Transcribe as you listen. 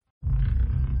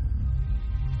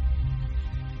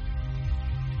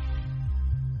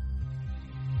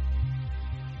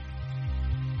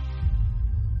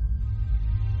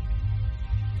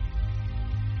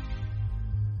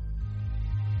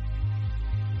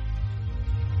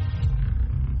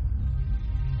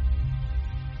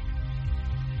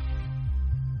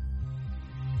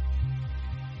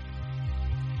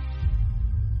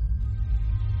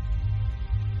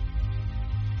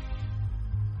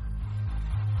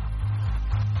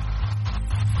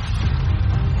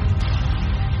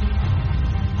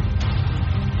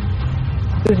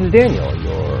This is Daniel,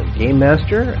 your Game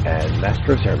Master and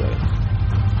Master of Ceremonies.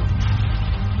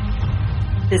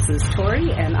 This is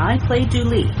Tori, and I play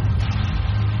Julie.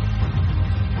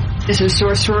 This is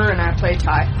Sorcerer, and I play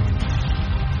Ty.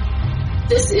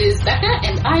 This is Becca,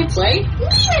 and I play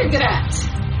mrrr'grr'rat.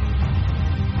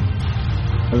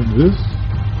 And this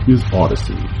is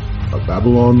Odyssey, a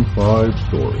Babylon 5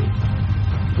 story.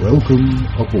 Welcome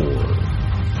aboard.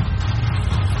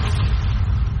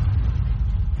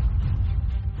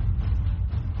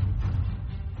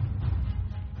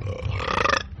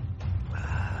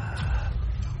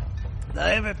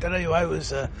 I ever tell you I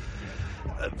was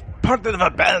part of a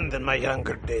band in my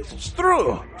younger days. It's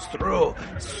true.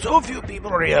 So few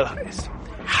people realize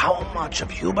how much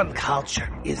of human culture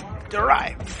is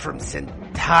derived from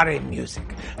Centauri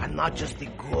music, and not just the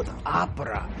good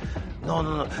opera.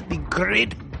 No, the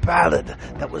great ballad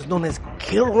that was known as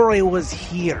Kilroy Was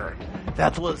Here,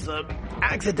 that was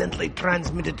accidentally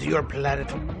transmitted to your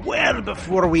planet well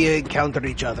before we encountered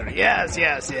each other. Yes.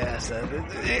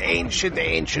 Ancient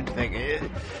thing.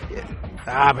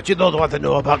 But you don't want to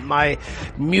know about my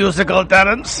musical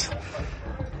talents,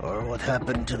 or what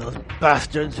happened to those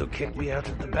bastards who kicked me out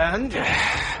of the band.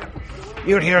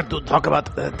 You're here to talk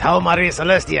about Tau Maria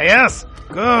Celestia, yes?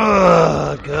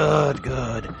 Good.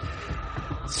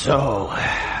 So,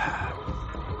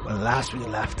 when last we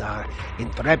left our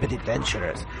intrepid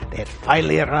adventurers, they had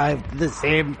finally arrived at the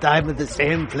same time at the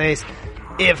same place,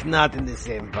 if not in the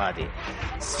same body.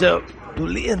 So,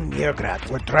 Duli and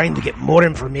mrrr'grr'rat were trying to get more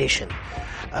information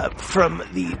from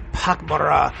the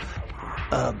Pakmara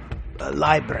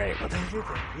library.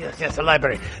 Yes, a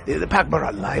library. The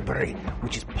Pakmara library,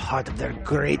 which is part of their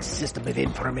great system of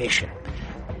information.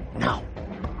 Now,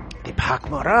 the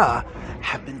Pakmara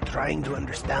have been trying to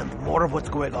understand more of what's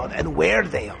going on and where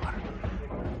they are.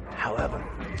 However,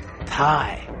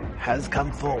 Ty has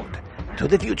come forward to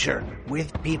the future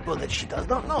with people that she does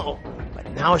not know,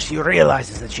 but now she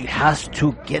realizes that she has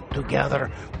to get together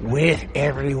with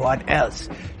everyone else.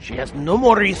 She has no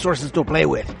more resources to play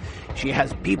with. She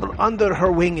has people under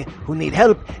her wing who need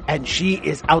help, and she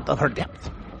is out of her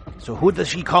depth. So who does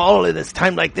she call in this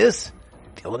time like this?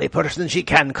 The only person she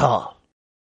can call.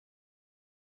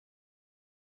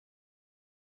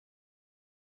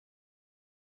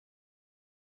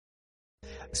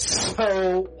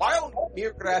 So, while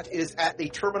mrrr'grr'rat is at the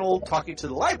terminal talking to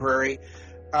the library,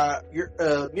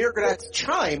 mrrr'grat's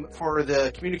chime for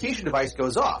the communication device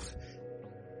goes off.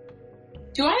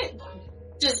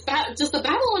 Does the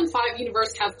Babylon 5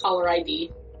 universe have caller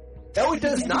ID? No, it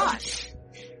does not.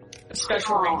 A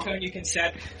special ringtone you can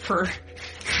set for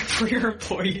your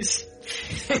employees.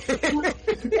 I'm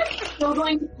still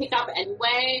going to pick up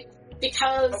anyway,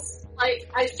 because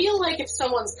I feel like if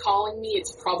someone's calling me,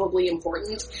 it's probably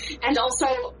important. And also,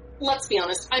 let's be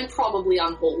honest, I'm probably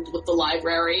on hold with the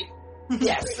library.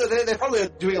 Yes, so they're probably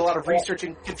doing a lot of research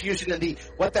and confusion and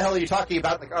what the hell are you talking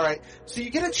about? Like, alright, so you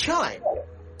get a chime.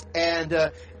 And,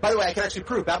 by the way, I can actually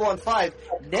prove Babylon 5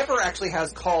 never actually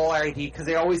has call ID because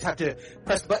they always have to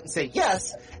press the button and say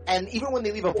yes. And even when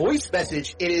they leave a voice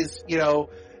message, it is,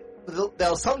 they'll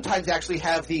sometimes actually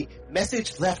have the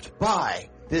message left by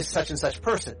this such and such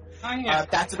person. Oh, yeah.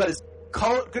 That's about as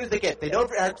good as they get. They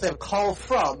don't actually have a call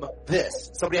from this.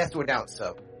 Somebody has to announce,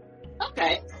 so.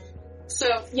 Okay. So,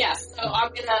 yes, I'm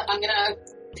gonna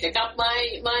pick up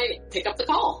pick up the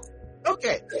call.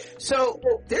 Okay. So,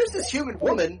 there's this human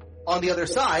woman on the other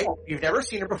side. You've never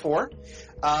seen her before.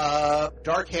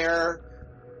 Dark hair.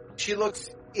 She looks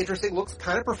interesting, looks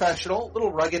kind of professional, a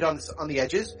little rugged on the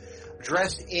edges,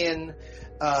 dressed in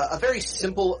a very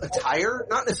simple attire,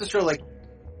 not necessarily like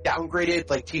downgraded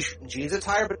like t-shirt and jeans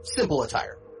attire, but simple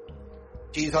attire.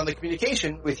 She's on the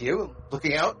communication with you,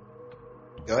 looking out.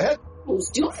 Go ahead.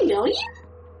 Do I know you?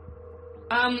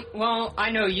 Well,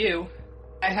 I know you.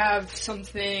 I have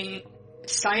something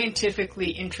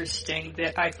scientifically interesting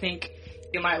that I think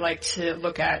you might like to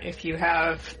look at if you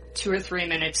have 2 or 3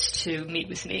 minutes to meet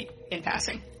with me in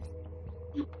passing.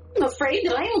 I'm afraid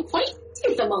that I am quite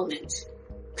busy at the moment.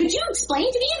 Could you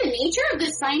explain to me the nature of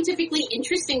this scientifically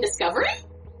interesting discovery?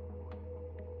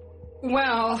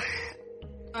 Well,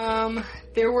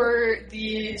 there were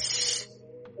these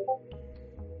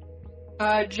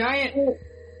giant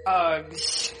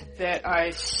bugs that I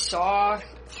saw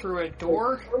through a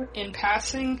door in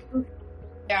passing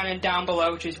down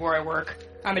below, which is where I work.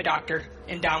 I'm a doctor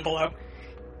in down below.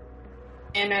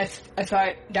 And I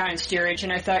thought down in steerage,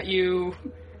 and I thought you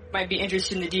might be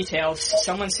interested in the details.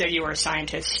 Someone said you were a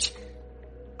scientist.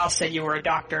 I'll say you were a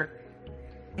doctor.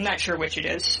 I'm not sure which it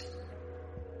is.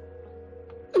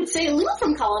 I would say a little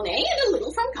from column A and a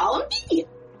little from column B.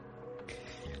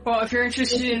 Well, if you're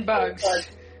interested in bugs,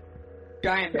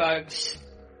 giant bugs.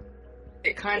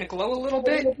 They kind of glow a little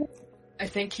bit. I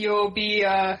think you'll be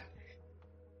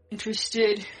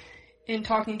interested in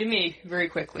talking to me very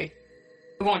quickly.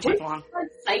 It won't take long.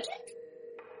 Psychic?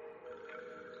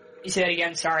 You say that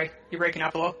again, sorry. You're breaking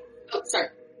up a little. Oh, sorry.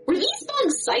 Were these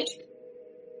bugs psychic?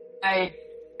 I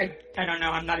don't know,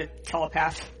 I'm not a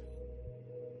telepath.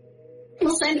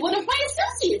 We'll send one of my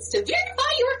associates to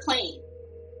verify your claim.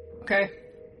 Okay.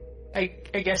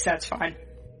 I guess that's fine.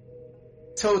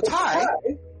 So, Ty,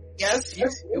 yes,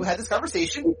 you had this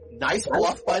conversation. Nice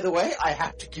bluff, by the way. I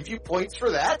have to give you points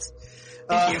for that.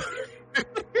 Thank you.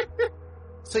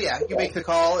 So yeah, you make the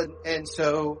call, and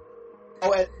so...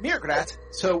 Oh, and mrrr'grr'rat,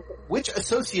 so which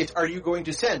associate are you going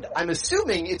to send? I'm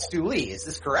assuming it's Dooley, is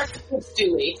this correct? It's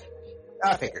Dooley.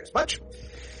 I figure as much.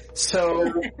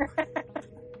 So...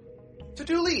 To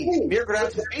Dooley,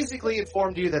 mrrr'grr'rat has basically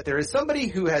informed you that there is somebody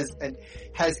who has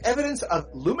evidence of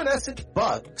luminescent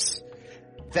bugs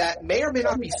that may or may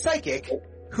not be psychic,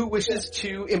 who wishes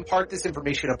to impart this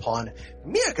information upon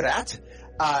mrrr'grr'rat,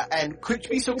 and could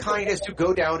be so kind as to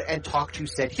go down and talk to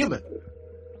said human.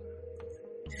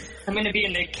 I'm gonna be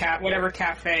in the whatever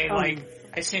cafe, I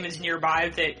assume is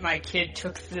nearby that my kid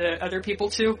took the other people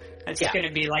to. That's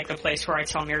gonna be like the place where I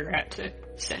tell mrrr'grr'rat to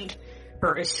send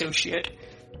her associate.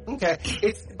 Okay.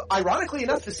 It's, ironically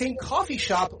enough, the same coffee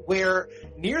shop where,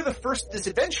 near the first of this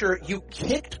adventure, you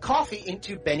kicked coffee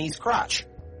into Benny's crotch.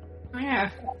 Oh,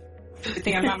 yeah. Good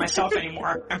thing I'm not myself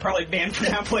anymore. I'm probably banned from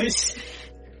that place.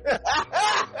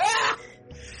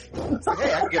 So,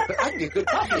 hey, I can get good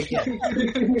coffee again.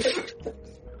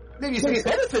 Maybe some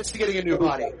benefits to getting a new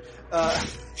body.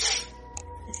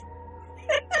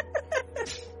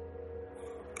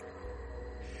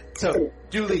 So,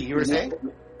 Dooley, you were saying?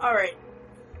 Alright.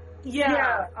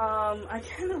 Yeah, I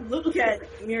kind of look at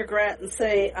mrrr'grr'rat and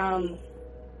say, I'm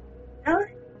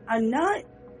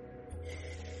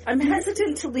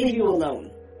hesitant to leave you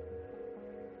alone.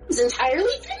 It's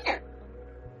entirely fair.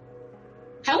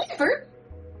 However,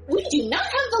 we do not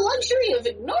have the luxury of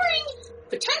ignoring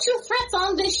potential threats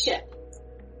on this ship.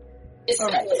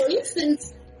 Especially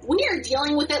since we are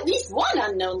dealing with at least one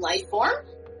unknown life form,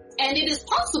 and it is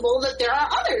possible that there are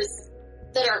others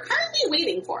that are currently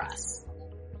waiting for us.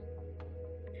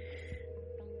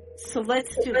 So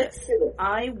let's do this.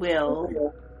 I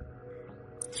will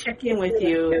check in with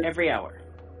you every hour.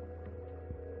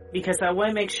 Because I want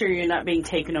to make sure you're not being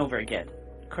taken over again.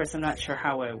 Of course, I'm not sure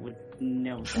how I would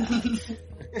know that.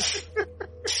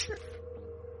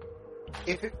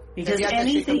 Because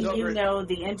anything you know,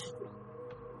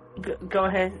 go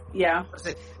ahead, yeah.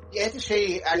 The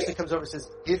attaché actually comes over and says,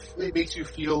 If it makes you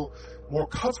feel more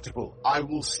comfortable, I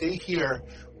will stay here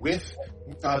with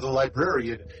the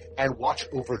librarian and watch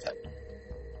over them.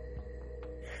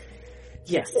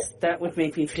 Yes, that would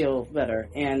make me feel better.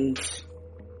 And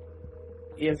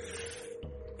if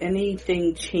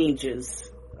anything changes,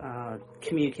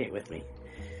 communicate with me.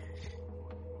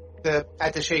 The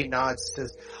attaché nods,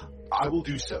 says, I will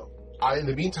do so. In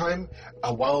the meantime,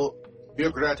 while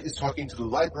mrrr'grr'rat is talking to the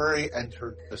library and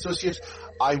her associate,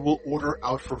 I will order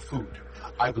out for food.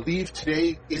 I believe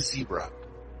today is zebra.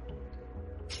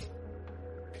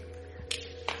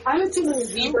 I'm assuming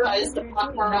zebra is the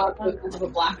platform equivalent of a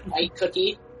black and white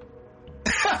cookie.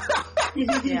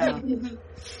 Yeah.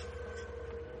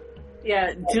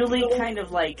 Yeah, Dooley kind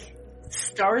of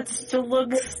starts to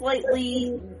look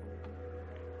slightly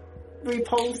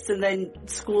repulsed and then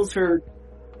schools her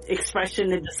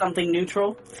expression into something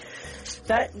neutral.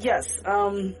 That, yes,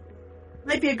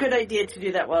 might be a good idea to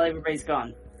do that while everybody's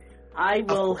gone. I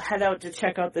will head out to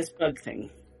check out this bug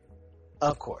thing.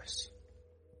 Of course.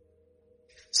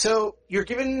 So, you're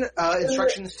given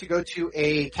instructions to go to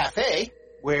a cafe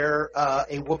where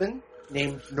a woman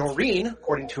named Noreen,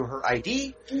 according to her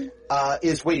ID,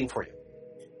 is waiting for you.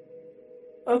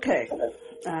 Okay.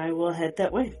 I will head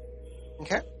that way.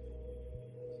 Okay.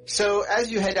 So, as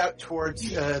you head out towards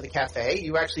the cafe,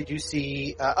 you actually do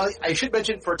see... I should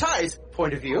mention, for Ty's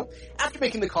point of view, after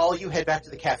making the call, you head back to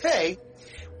the cafe,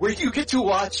 where you get to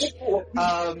watch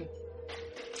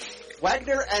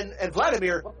Wagner and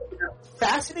Vladimir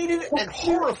fascinated and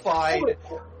horrified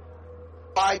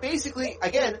by basically,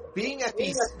 again, being at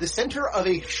the center of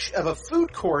a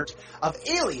food court of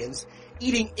aliens,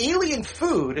 eating alien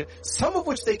food, some of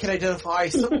which they can identify,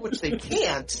 some of which they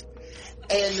can't,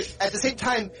 and at the same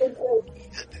time,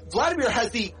 Vladimir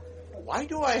has why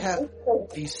do I have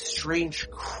these strange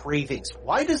cravings?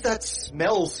 Why does that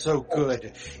smell so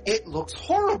good? It looks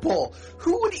horrible.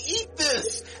 Who would eat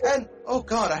this? And, oh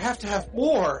God, I have to have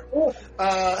more.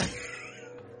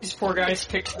 These poor guys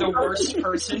picked the worst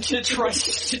person to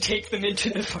trust to take them into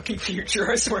the fucking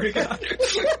future, I swear to God.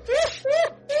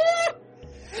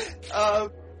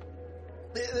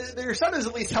 Their son is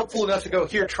at least helpful enough to go,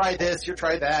 here, try this, here,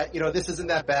 try that, this isn't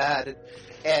that bad.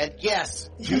 And yes,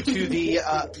 due to the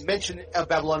mention of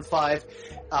Babylon 5,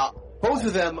 both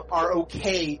of them are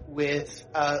okay with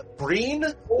breen,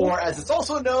 or as it's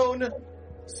also known,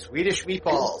 Swedish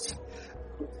meatballs.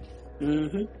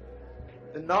 Mm-hmm.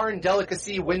 The Narn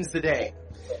delicacy wins the day.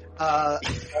 But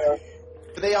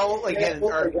they all, again,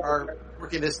 are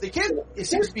working this. The kid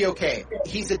seems to be okay.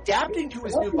 He's adapting to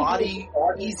his new body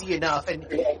easy enough, and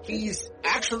he's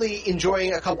actually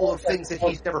enjoying a couple of things that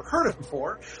he's never heard of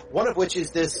before, one of which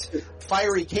is this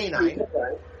fiery canine,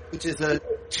 which is a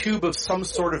tube of some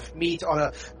sort of meat on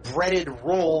a breaded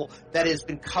roll that has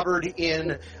been covered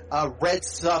in red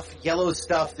stuff, yellow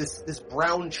stuff, this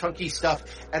brown chunky stuff,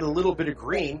 and a little bit of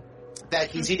green that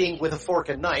he's eating with a fork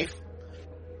and knife.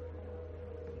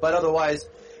 But otherwise,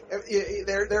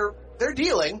 they're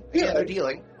dealing. Yeah, they're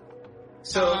dealing.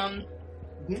 So,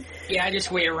 yeah, I just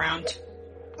wait around.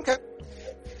 Okay.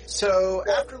 So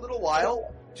after a little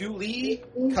while, Dooley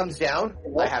comes down.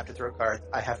 I have to throw cards.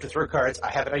 I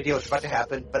have an idea what's about to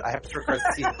happen, but I have to throw cards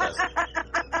to see if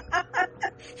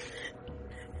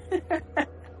it does.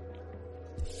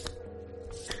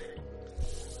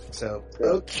 So,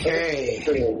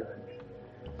 okay.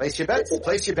 Place your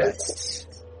bets.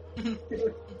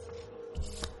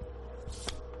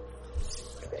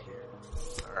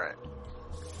 Alright.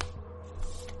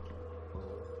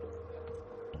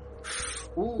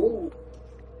 Ooh.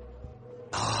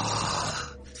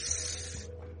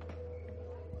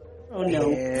 Oh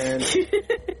no. And...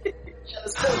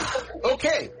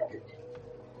 okay.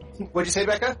 What'd you say,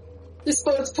 Becca? This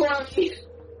bodes poorly.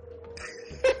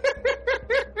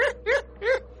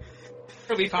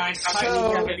 It'll be fine.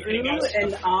 So, and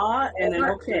and an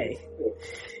okay.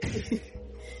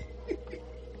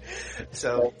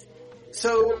 So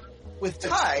with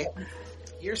Ty,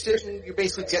 you're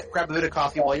basically grab a bit of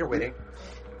coffee while you're waiting,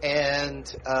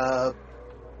 and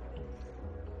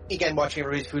again watching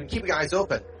everybody's food and keeping eyes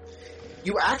open.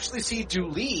 You actually see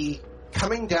Dooley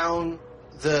coming down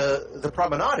the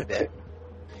promenade a bit,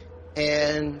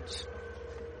 and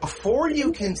before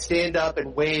you can stand up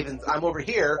and wave and I'm over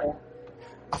here,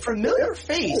 a familiar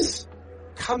face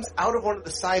comes out of one of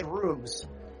the side rooms,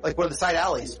 like one of the side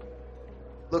alleys,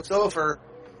 looks over,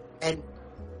 and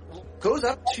goes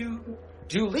up to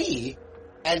Dooley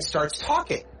and starts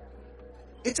talking.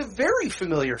 It's a very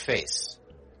familiar face.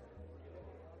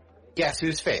 Guess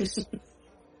whose face? Is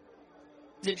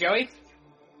it Joey?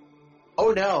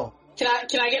 Oh no.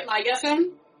 Can I get my guess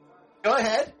in? Go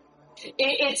ahead.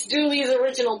 It's Dooley's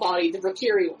original body, the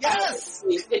Rakiri one. Yes!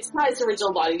 It's Ty's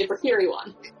original body, the Rakiri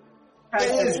one.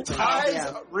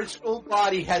 Ty's original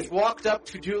body has walked up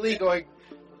to Dooley going,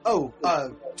 oh,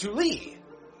 Dooley.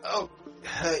 Oh,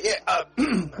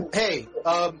 hey,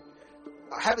 I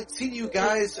haven't seen you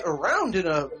guys around in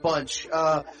a bunch.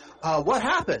 What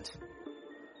happened?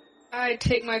 I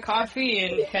take my coffee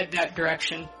and head that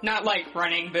direction. Not like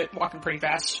running, but walking pretty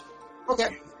fast.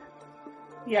 Okay.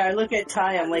 Yeah, I look at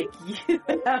Ty, I'm like, you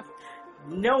have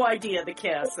no idea the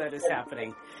chaos that is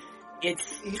happening.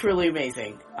 It's truly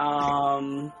amazing.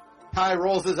 Ty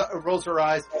rolls her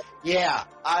eyes. Yeah,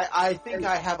 I think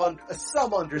I have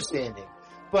some understanding.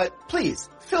 But please,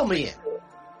 fill me in.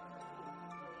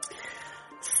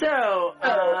 So,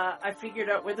 I figured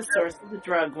out where the source of the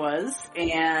drug was,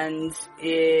 and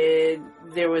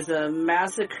there was a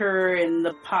massacre in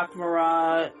the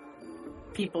Pakmara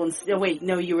people. Wait,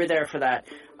 no, you were there for that.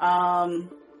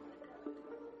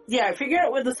 Yeah, I figured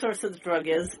out where the source of the drug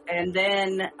is, and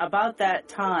then about that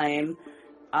time,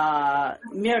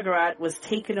 mrr'grr'rat was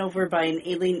taken over by an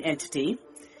alien entity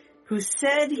who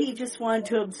said he just wanted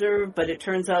to observe, but it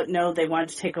turns out no, they wanted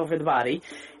to take over the body.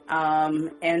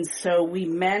 And so we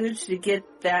managed to get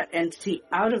that entity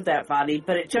out of that body,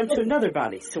 but it jumped to another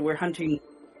body. So we're hunting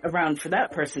around for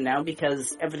that person now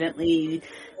because evidently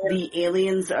the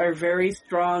aliens are very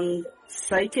strong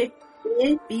psychic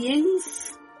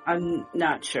beings. I'm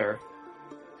not sure.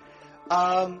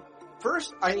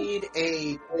 First, I need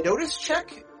a notice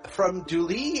check from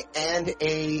Dooley and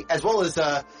as well as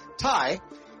Ty,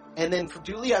 and then from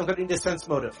Dooley, I'm going to need a sense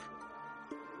motive.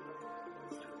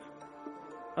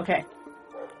 Okay.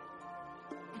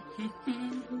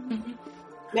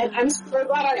 Man, I'm so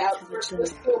glad I outsourced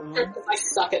this field trip because I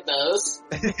suck at those.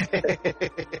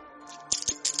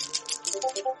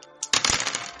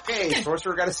 Okay,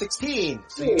 Sorcerer got a 16,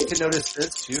 so you get to notice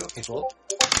this too. Okay, cool.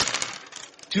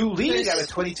 Dooley got a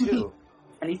 22.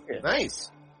 22.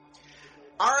 Nice.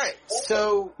 Alright,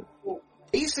 so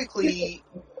basically,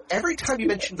 every time you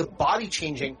mention the body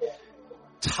changing,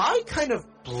 Ty kind of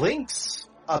blinks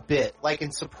a bit, like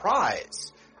in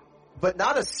surprise, but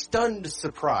not a stunned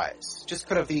surprise. Just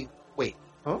kind of the, wait,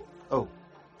 huh? Oh,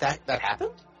 that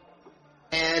happened?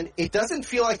 And it doesn't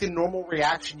feel like the normal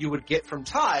reaction you would get from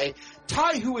Ty,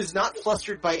 who is not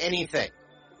flustered by anything.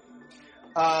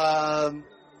 And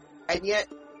yet,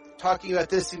 talking about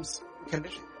this seems kind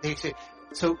of, they say,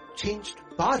 so changed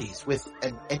bodies with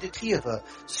an entity of a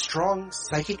strong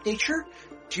psychic nature?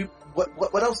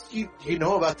 What else do you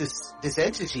know about this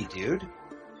entity, dude?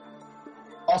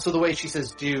 Also, the way she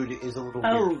says "dude" is a little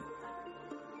weird.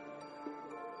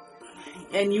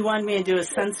 And you want me to do a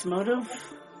sense motive?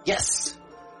 Yes.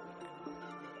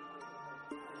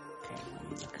 Okay, let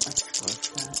me look at my scores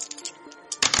for that.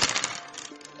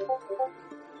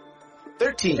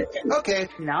 13. Okay.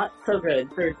 Not so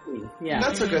good. 13. Yeah.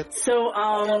 Not so good. So,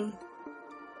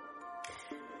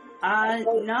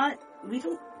 we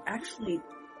don't actually.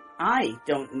 I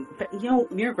don't, but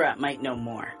mrr'grr'rat might know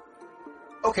more.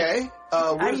 Okay.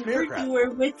 Where's I heard mrr'grr'rat? you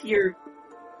were with your.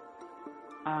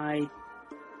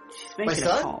 She's making My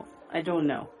son? a call. I don't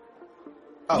know.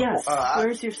 Oh, yes.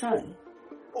 Where's your son?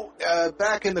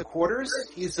 Back in the quarters.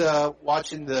 He's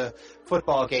watching the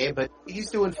football game, but he's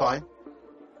doing fine.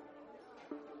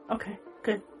 Okay.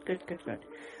 Good.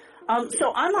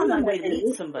 So I'm on my way to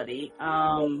meet somebody.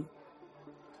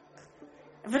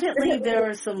 Evidently there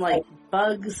are some,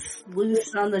 bugs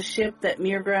loose on the ship that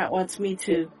mrr'grr'rat wants me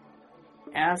to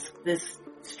ask this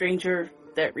stranger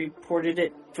that reported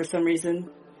it for some reason.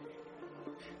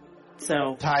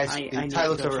 So I need to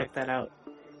go check that out.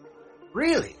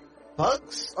 Really?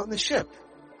 Bugs on the ship?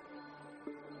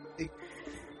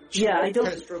 Yeah, I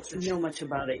don't know much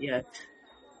about it yet.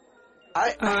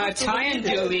 Ty and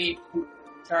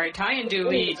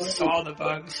Dooley saw the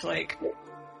bugs, at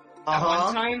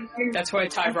one time. That's why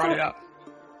Ty brought it up.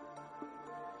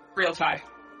 Real Ty.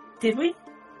 Did we?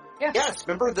 Yeah. Yes,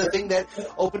 remember the thing that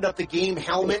opened up the game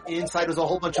helmet and inside was a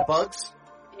whole bunch of bugs?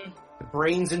 Mm. The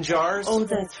brains in jars? Oh,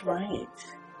 that's right.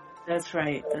 That's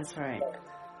right. That's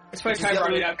why Ty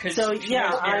brought it up, because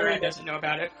mrr'grr'rat doesn't know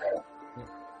about it.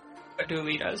 But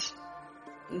Dooley does.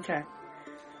 Okay.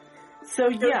 So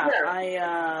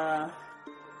I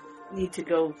need to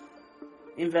go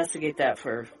investigate that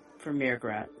for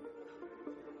mrr'grr'rat.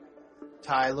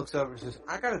 Ty looks over and says,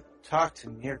 I gotta talk to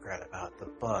mrr'grr'rat about the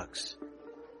bugs.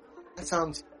 That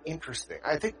sounds interesting.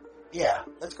 I think,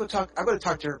 let's go talk. I'm gonna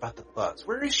talk to her about the bugs.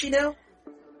 Where is she now?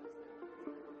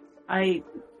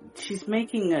 She's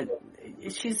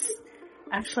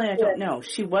actually, I don't know.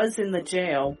 She was in the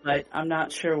jail, but I'm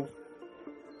not sure.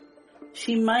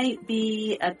 She might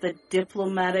be at the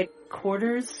diplomatic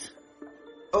quarters.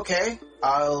 Okay,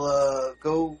 I'll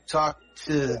go talk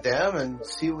to them and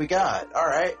see what we got. All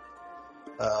right.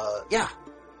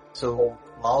 So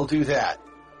I'll do that.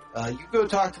 You go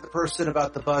talk to the person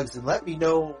about the bugs and let me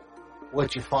know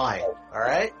what you find. All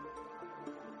right.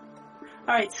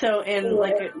 All right. So in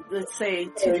let's say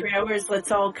 2-3 hours,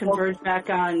 let's all converge back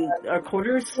on our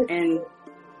quarters and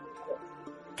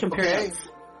compare notes.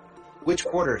 Which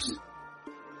quarters?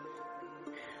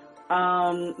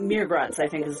 mrr'grr'rat's, I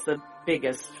think, is the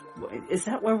biggest. Is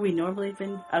that where we normally have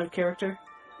been out of character?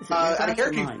 Is it out of or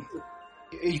character. mine?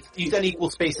 You've done equal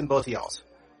space in both of y'all's.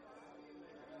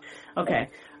 Okay.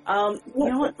 You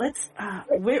know what? Let's.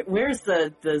 Where's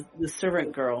the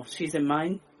servant girl? She's in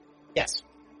mine. Yes.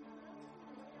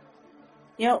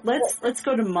 Let's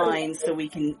go to mine so we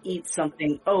can eat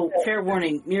something. Oh, fair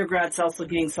warning, mrr'grr'rat's also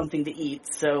getting something to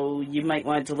eat, so you might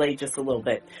want to delay just a little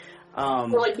bit. Or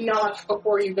not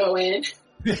before you go in.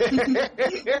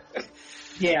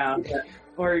 Yeah.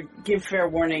 Or give fair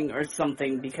warning or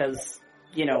something because,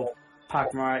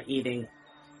 Pakmara eating.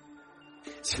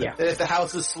 Yeah. If the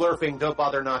house is slurping, don't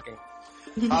bother knocking.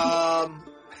 You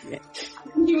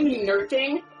mean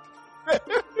nurking?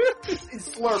 It's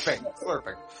slurping.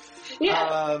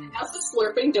 Yeah. House is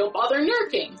slurping, don't bother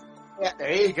nurking. Yeah,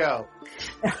 there you go.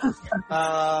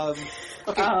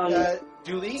 Okay,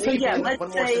 Julie. So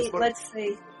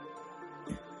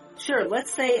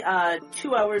let's say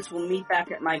 2 hours we'll meet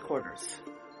back at my quarters.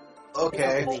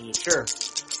 Okay, sure.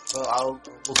 Well,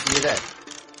 we'll see you then.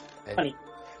 And 20.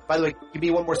 By the way, give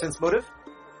me one more sense motive.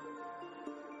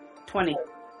 20.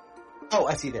 Oh,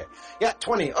 I see there. Yeah,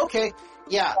 20. Okay,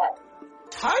 yeah.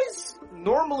 Ty's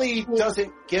normally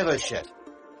doesn't give a shit.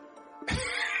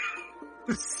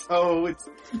 So it's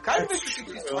kind of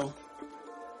interesting.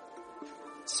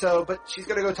 So, but she's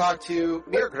gonna go talk to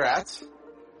mrr'grr'rat,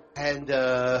 and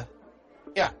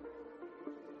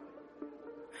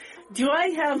Do I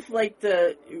have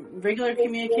the regular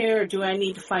communicator, or do I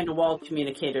need to find a wall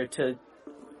communicator to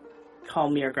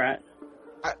call mrr'grr'rat.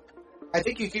 I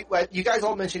think you guys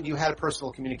all mentioned you had a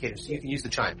personal communicator, so you can use the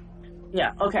chime.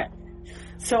 Yeah, okay.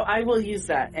 So I will use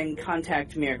that and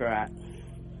contact mrr'grr'rat.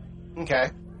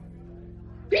 Okay.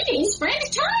 Greetings, friend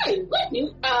Ty! What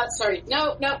new, sorry,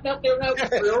 no.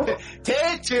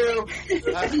 Take two!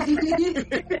 Greetings,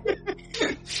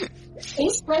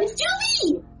 friend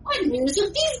Julie! What news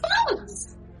of these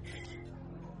bugs?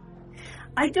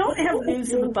 I don't have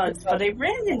news of the bugs, but I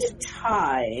ran into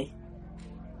Ty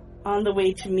on the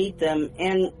way to meet them,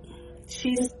 and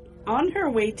she's on her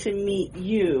way to meet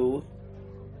you,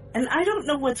 and I don't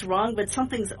know what's wrong, but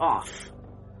something's off.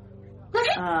 So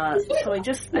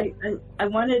I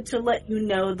wanted to let you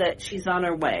know that she's on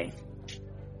her way.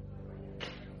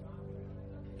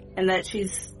 And that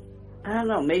she's, I don't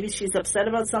know, maybe she's upset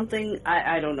about something.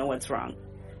 I don't know what's wrong.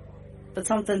 But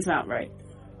something's not right.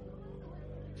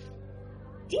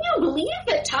 Do you believe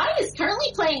that Ty is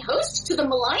currently playing host to the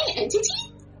malign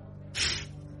entity?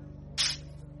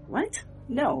 What?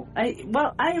 No. I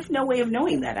have no way of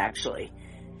knowing that, actually.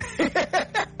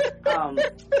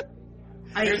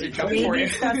 Here's a joke for Maybe you.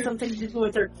 it's got something to do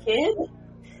with her kid?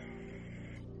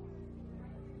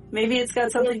 Maybe it's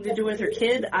got something to do with her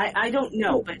kid? I don't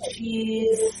know, but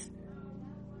she's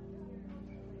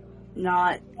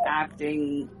not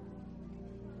acting...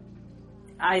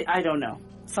 I don't know.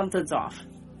 Something's off.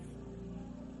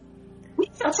 We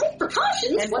shall take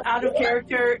precautions. And out of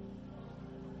character...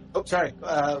 Oh, sorry.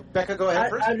 Becca, go ahead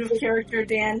first. Out of character,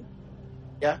 Dan?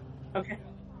 Yeah? Okay.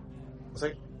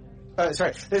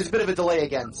 Sorry, there's a bit of a delay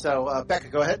again, so Becca,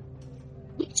 go ahead.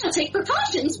 We shall take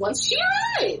precautions once she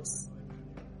arrives.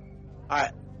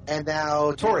 Alright, and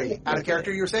now Tori, out of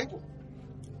character you were saying?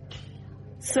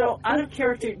 So, out of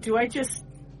character, do I just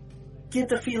get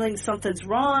the feeling something's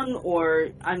wrong, or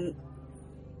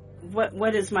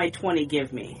what does my 20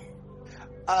 give me?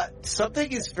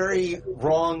 Something is very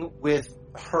wrong with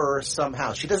her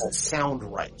somehow. She doesn't sound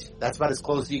right. That's about as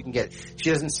close as you can get. She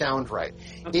doesn't sound right.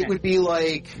 Okay. It would be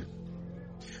like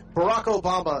Barack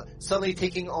Obama suddenly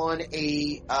taking on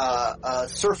a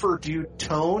surfer dude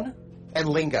tone and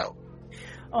lingo.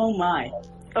 Oh my.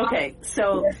 Okay,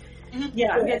 so,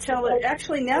 yeah, I'm going to tell it.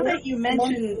 Actually, now that you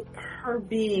mention her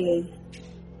being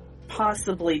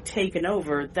possibly taken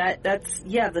over,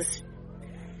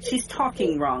 she's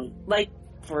talking wrong. Like,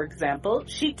 for example,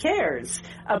 she cares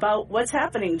about what's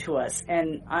happening to us,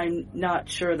 and I'm not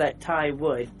sure that Ty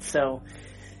would, so...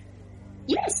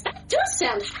 Yes, that does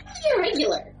sound highly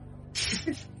irregular.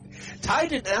 Ty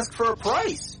didn't ask for a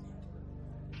price.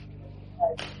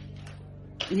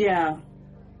 Yeah.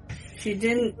 She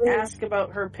didn't ask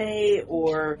about her pay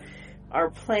or our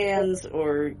plans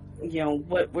or,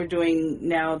 what we're doing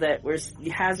now that we're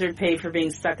hazard pay for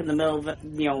being stuck in the middle of,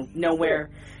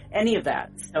 nowhere. Any of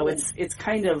that. So it's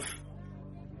kind of...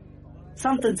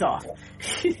 Something's off.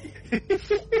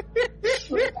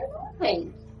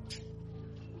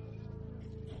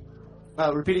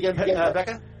 Repeat again,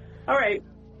 Becca? All right.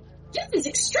 This is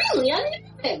extremely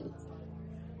unnerving.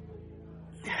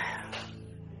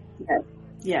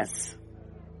 Yes.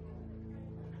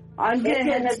 I'm going to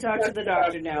head to talk to the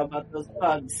doctor now about those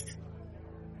bugs.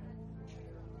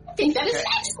 I think that is an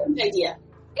excellent idea.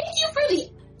 Thank you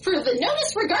for the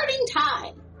notice regarding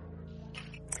Ty.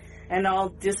 And I'll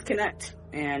disconnect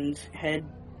and head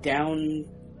down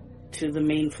to the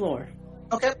main floor.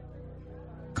 Okay.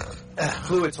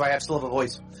 Fluid, so I still have a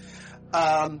voice.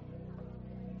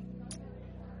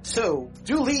 So,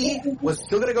 Dooley was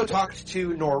still going to go talk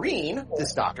to Noreen,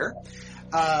 this doctor.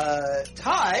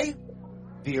 Ty,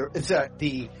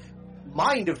 the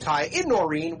mind of Ty in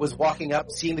Noreen was walking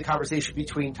up, seeing the conversation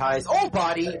between Ty's old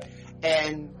body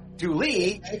and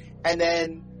Dooley, and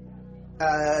then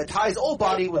Ty's old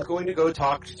body was going to go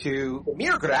talk to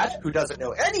mrr'grr'rat, who doesn't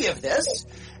know any of this,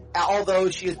 although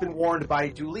she has been warned by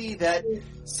Dooley that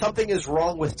something is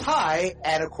wrong with Ty,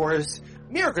 and of course,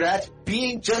 mrr'grr'rat,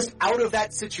 being just out of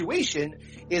that situation,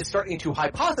 is starting to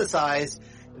hypothesize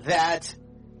that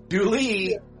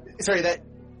that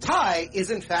Ty is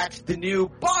in fact the new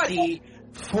body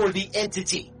for the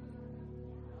entity.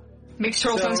 Makes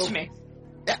total sense to me.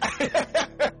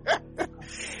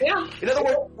 Yeah. In other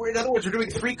words, we're doing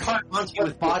 3-card Monty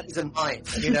with bodies and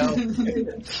minds,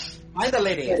 Find the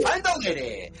lady.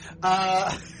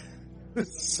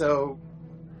 So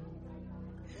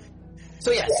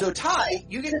Ty,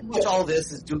 you get to watch all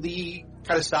this as Dooley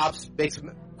kind of stops, makes a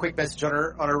quick message on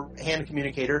her hand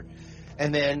communicator,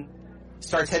 and then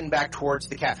starts heading back towards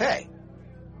the cafe.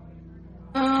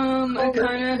 I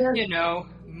kind of,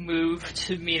 move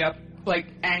to meet up,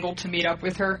 angle to meet up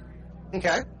with her.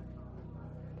 Okay.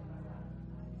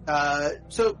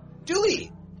 So,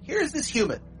 Dooley, here's this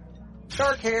human.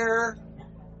 dark hair,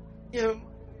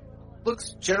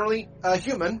 looks generally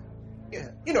human.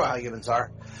 Yeah, you know how humans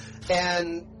are.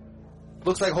 And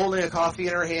looks like holding a coffee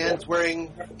in her hands,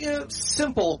 wearing,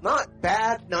 simple, not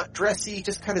bad, not dressy,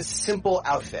 just kind of simple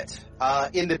outfit.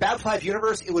 In the Bad 5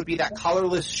 universe, it would be that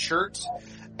collarless shirt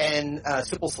and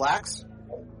simple slacks,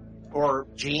 or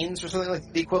jeans, or something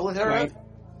like the equivalent of it.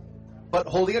 But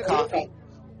holding a coffee.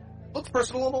 Looks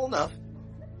personable enough.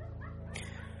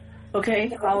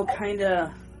 Okay, I'll kind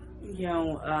of,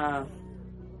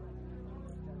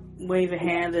 wave a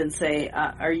hand and say,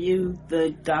 are you the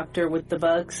doctor with the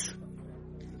bugs?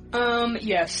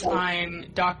 Yes, I'm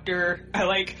Dr.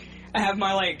 I have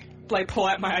my, pull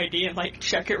out my ID and,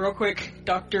 check it real quick.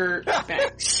 Dr.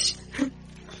 Banks.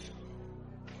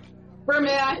 Where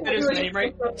may I? That is the name,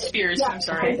 right? Spears, I'm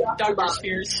sorry. Okay, Dr.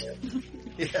 Spears.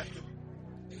 Yeah.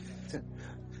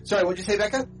 Sorry, what'd you say,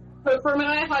 Becca? For a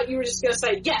minute, I thought you were just going to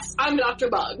say, yes, I'm Dr.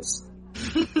 Bugs.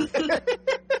 That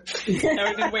would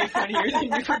have been way funnier than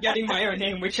me forgetting my own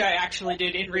name, which I actually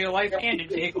did in real life and in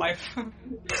fake life.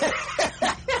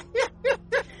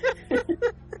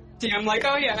 See, I'm like,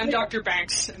 oh yeah, I'm Dr.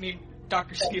 Banks. I mean,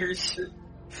 Dr. Spears.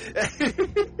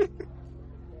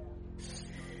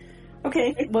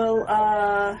 Okay,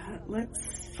 well,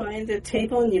 let's find a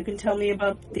table and you can tell me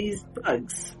about these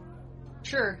bugs.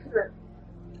 Sure.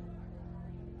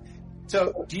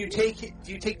 So, do you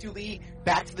take Dooley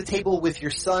back to the table with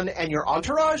your son and your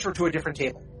entourage, or to a different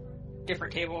table?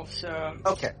 Different table, so...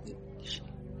 Okay.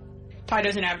 Ty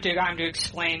doesn't have time to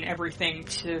explain everything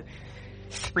to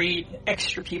 3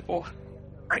 extra people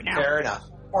right now. Fair enough.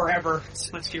 Or ever,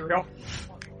 let's be real.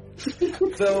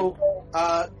 So,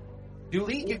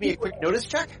 Dooley, give me a quick notice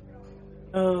check.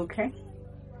 Okay.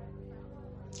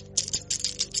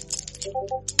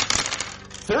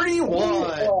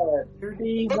 31.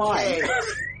 31. Okay.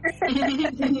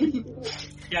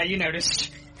 Yeah, you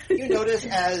noticed. You notice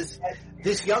as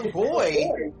this young boy,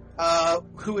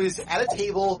 who is at a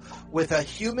table with a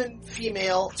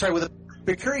with a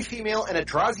Bakuri female and a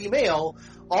Drazi male,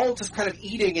 all just kind of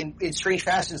eating in strange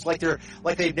fashions, like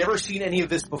they've never seen any of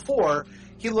this before.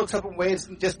 He looks up and waves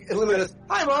and just illuminates,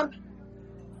 "Hi, Mom."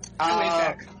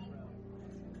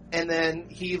 And then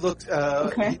he looks.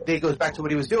 He goes back to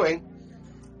what he was doing,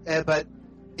 but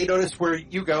they notice where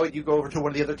you go, and you go over to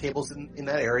one of the other tables in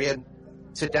that area and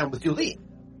sit down with Dooley.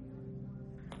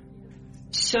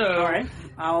 So, all right,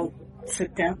 I'll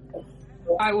sit down.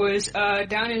 I was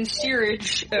down in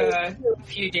steerage a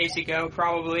few days ago,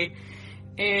 probably,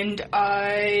 and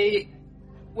I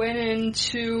went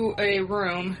into a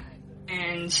room,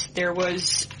 and there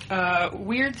was a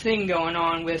weird thing going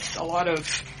on with a lot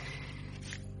of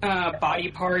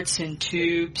body parts and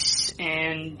tubes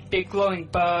and big glowing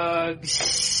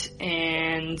bugs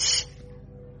and...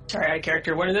 Sorry, out of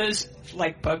character. What are those,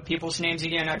 bug people's names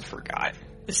again? I forgot.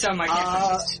 It's some of my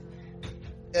characters.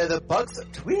 The bugs,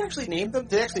 did we actually name them?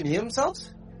 Did they actually name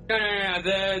themselves? No.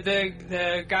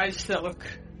 The guys that look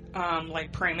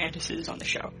like praying mantises on the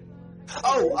show.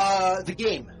 Oh, the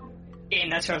game. Game,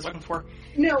 that's what I was looking for.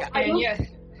 No, And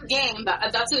Game,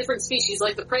 that's a different species.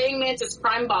 Like the praying mantis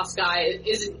prime boss guy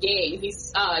isn't Game.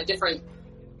 He's different.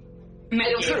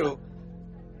 True.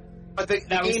 But the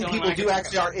game people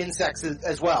actually are insects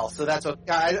as well, so that's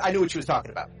okay. I knew what she was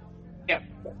talking about. Yep.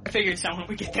 I figured someone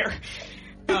would get there.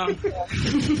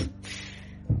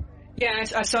 Yeah,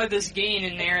 I saw this game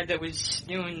in there that was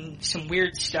doing some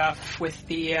weird stuff with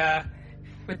the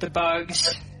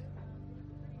bugs.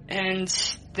 And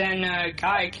then a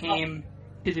guy came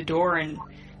to the door and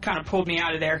kind of pulled me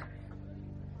out of there.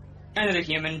 Another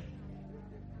human.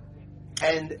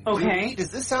 And okay,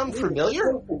 does this sound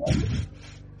familiar?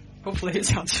 Hopefully it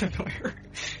sounds familiar.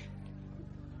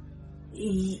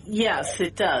 Yes,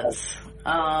 it does.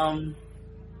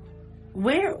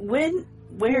 Where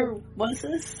was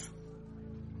this?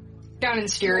 Down in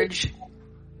steerage.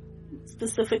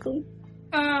 Specifically?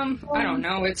 I don't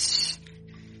know. It's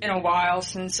been a while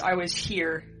since I was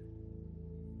here.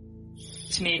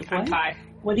 It's me. I'm Ty.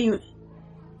 What do you...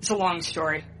 It's a long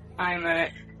story. I'm a...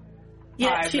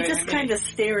 Yeah, she just kind of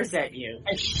stares at you.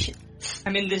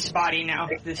 I'm in this body now,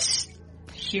 this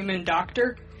human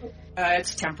doctor.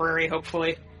 It's temporary,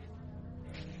 hopefully.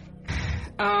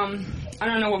 I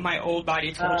don't know what my old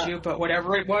body told you, but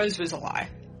whatever it was a lie.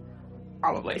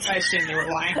 Probably. I assume they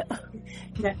were lying.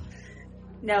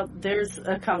 Now, there's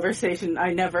a conversation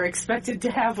I never expected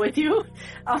to have with you.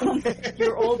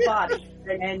 Your old body,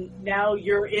 and now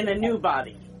you're in a new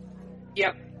body.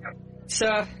 Yep.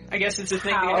 So, I guess it's a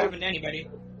thing that can happen to anybody.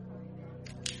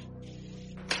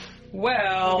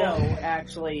 Well... No,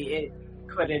 actually, it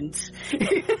couldn't.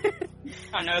 I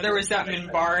don't know, there was that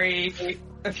Minbari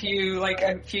a few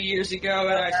years ago.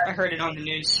 I heard it on the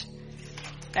news.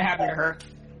 That happened to her.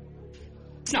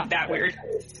 It's not that weird.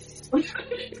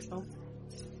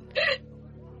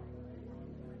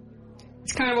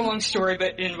 It's kind of a long story,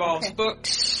 but it involves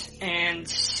books and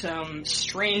some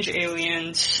strange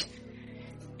aliens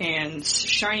and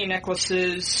shiny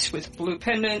necklaces with blue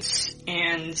pendants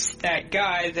and that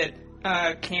guy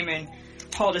that came and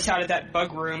hauled us out of that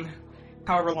bug room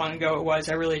however long ago it was.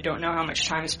 I really don't know how much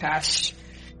time has passed.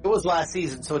 It was last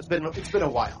season, so it's been a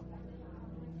while.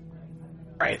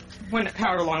 Right.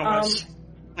 However long it was.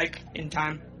 Like, in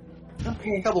time.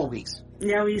 Okay. A couple of weeks.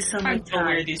 Now you sound I'm like so Ty.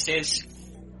 weird these days.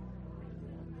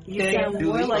 You sound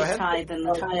more like Ty than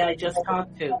the Ty I just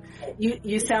talked to.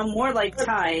 You sound more like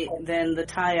Ty than the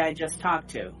Ty I just talked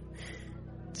to.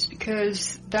 It's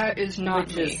because that is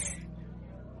not me.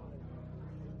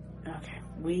 Okay.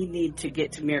 We need to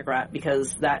get to mrr'grr'rat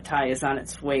because that Ty is on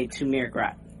its way to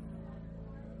mrr'grr'rat.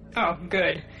 Oh,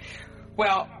 good.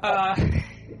 Well,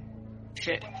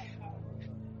 shit.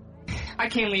 I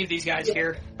can't leave these guys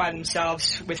here by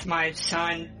themselves with my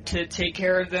son to take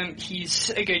care of them.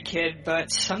 He's a good kid, but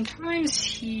sometimes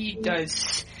he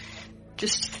does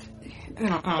just, I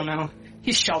don't know.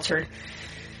 He's sheltered.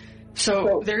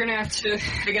 So they're gonna have to,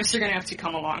 I guess they're gonna have to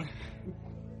come along.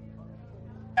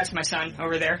 That's my son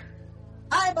over there.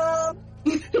 Hi, Mom!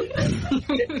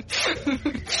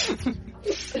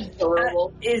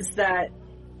 Adorable. Is that...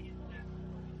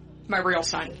 My real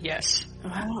son, yes.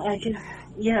 Well, I guess...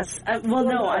 Yes. Well,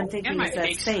 no, I'm thinking is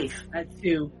that safe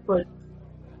to put...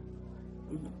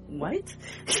 What?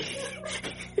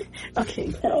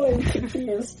 Okay, now I'm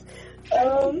confused.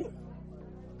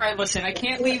 Alright, listen, I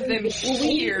can't leave them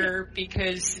here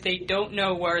because they don't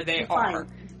know where they are.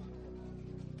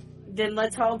 Then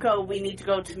let's all go. We need to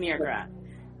go to mrr'grr'rat.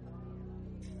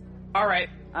 Alright.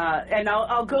 And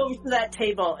I'll go over to that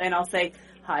table and I'll say,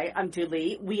 "Hi, I'm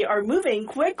Dooley. We are moving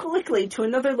quite quickly to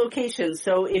another location,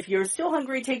 so if you're still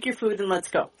hungry, take your food and let's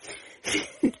go."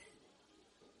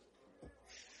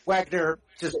 Wagner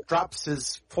just drops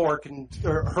his fork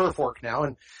or her fork now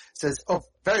and says, "Oh,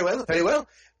 very well, very well.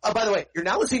 By the way, you're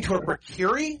now listening to a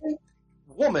Mercuri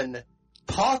woman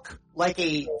talk like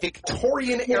a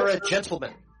Victorian-era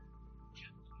gentleman."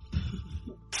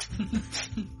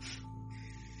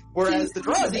 Whereas the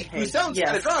Drazi, who sounds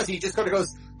kind of Drazi, just kind of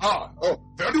goes,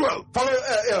 very well.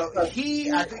 He,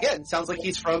 again, sounds like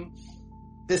he's from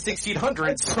the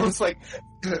 1600s, so it's like,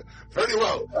 very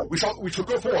well. We shall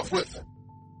go forth with.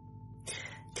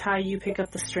 Ty, you pick up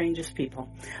the strangest people.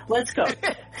 Let's go.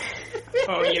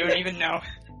 Oh, you don't even know.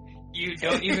 You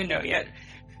don't even know yet.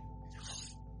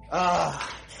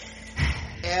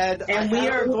 And I'm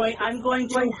going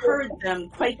to herd them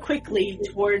quite quickly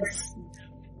towards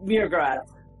mrr'grr'rat,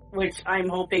 which I'm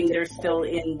hoping they're still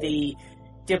in the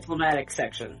diplomatic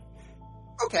section.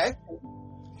 Okay.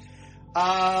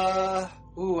 I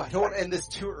don't want to end this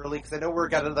too early because I know we've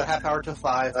got another half hour till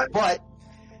 5, but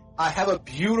I have a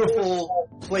beautiful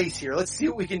place here. Let's see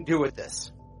what we can do with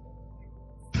this.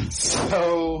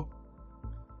 So,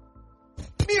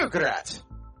 mrr'grr'rat.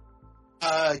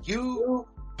 You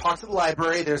talk to the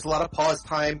library. There's a lot of pause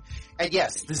time. And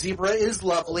yes, the zebra is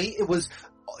lovely. It was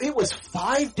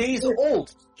 5 days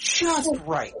old. Just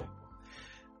right.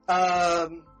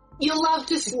 You love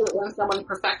to see it when someone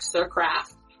perfects their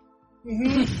craft.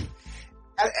 Mm-hmm.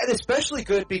 And especially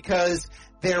good because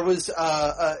there was,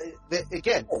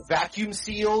 again, vacuum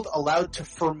sealed, allowed to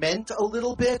ferment a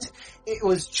little bit. It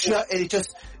was it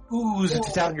just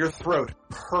oozed down your throat.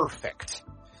 Perfect.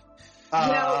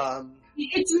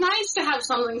 It's nice to have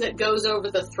something that goes over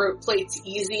the throat plates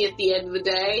easy at the end of the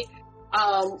day.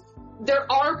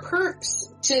 There are perks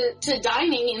to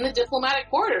dining in the diplomatic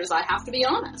quarters, I have to be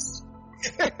honest.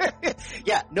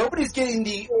 Yeah, nobody's getting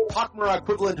the Pakmara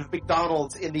equivalent of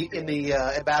McDonald's in the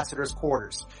ambassador's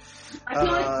quarters. I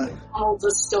feel like McDonald's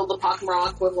is still the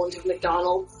Pakmara equivalent of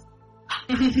McDonald's.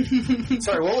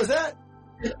 Sorry, what was that?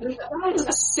 That was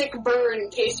a sick burn, in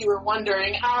case you were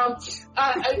wondering. I was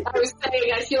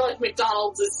saying I feel like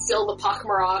McDonald's is still the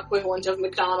Pakmara equivalent of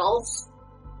McDonald's.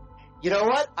 You know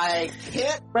what? I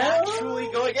can't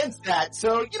actually go against that.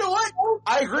 So, you know what?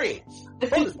 I agree.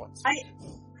 Bonus points.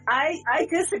 I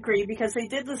disagree because they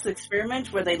did this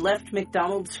experiment where they left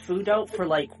McDonald's food out for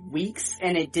like weeks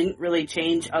and it didn't really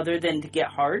change other than to get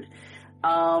hard.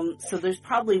 So there's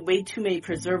probably way too many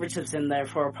preservatives in there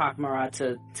for a Pakmara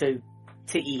to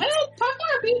eat.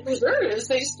 Pakmara being preservatives,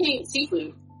 they just can't eat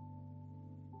seafood.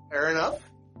 Fair enough.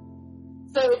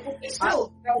 So,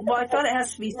 still... I thought it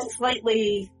has to be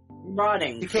slightly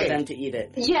rotting for them to eat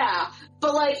it. Yeah,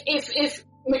 but like, if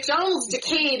McDonald's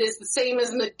decayed is the same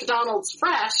as McDonald's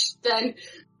fresh, then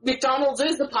McDonald's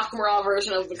is the Pakmara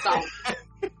version of McDonald's.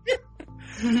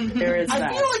 There is that.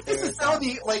 I feel like this is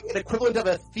sounding like an equivalent of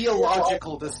a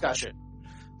theological discussion.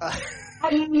 I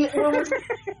mean, we're talking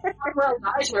about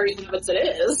dietary habits, it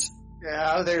is.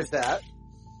 Yeah, there's that.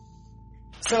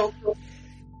 So,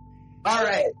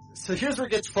 alright, so here's where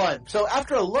it gets fun. So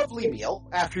after a lovely meal,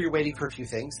 after you're waiting for a few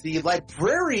things, the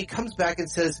librarian comes back and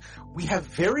says, we have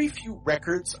very few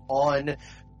records on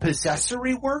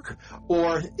possessory work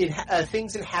or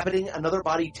things inhabiting another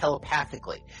body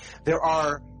telepathically. There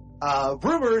are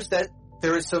rumors that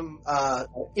there is some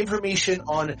information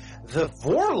on the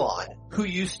Vorlon who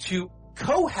used to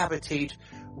cohabitate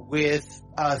with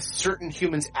certain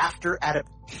humans after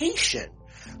adaptation,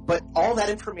 but all that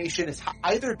information has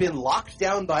either been locked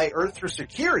down by Earth for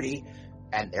security,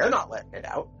 and they're not letting it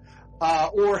out,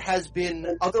 or has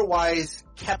been otherwise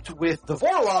kept with the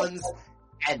Vorlons,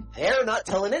 and they're not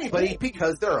telling anybody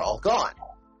because they're all gone.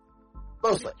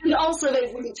 Mostly. And also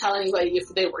they wouldn't tell anybody if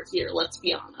they were here, let's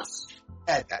be honest.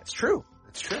 And that's true.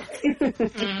 That's true.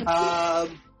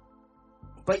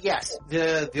 But yes,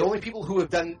 the only people who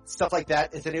have done stuff like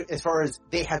that, is that as far as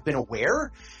they have been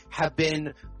aware, have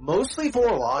been mostly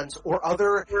Vorlons or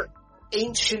other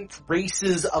ancient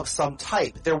races of some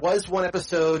type. There was one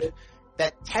episode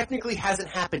that technically hasn't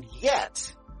happened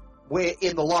yet, where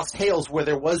in the Lost Tales, where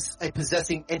there was a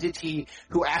possessing entity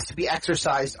who asked to be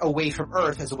exorcised away from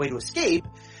Earth as a way to escape.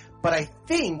 But I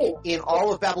think in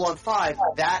all of Babylon 5,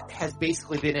 that has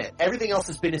basically been it. Everything else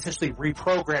has been essentially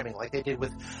reprogramming, like they did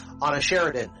with Anna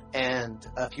Sheridan and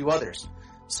a few others.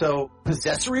 So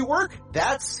possessory work,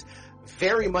 that's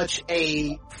very much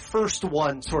a first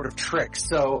one sort of trick.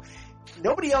 So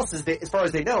nobody else, as far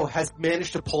as they know, has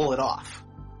managed to pull it off.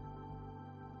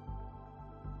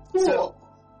 Cool. So,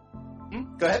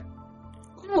 go ahead.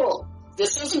 Cool.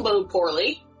 This doesn't bode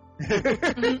poorly.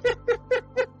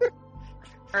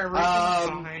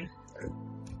 Fine.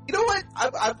 You know what?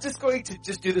 I'm just going to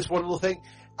just do this one little thing.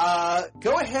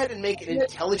 Go ahead and make an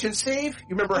intelligence save.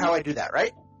 You remember how I do that,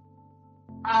 right?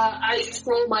 I just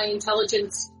roll my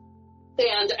intelligence,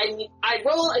 and I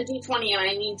roll a d20, and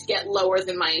I need to get lower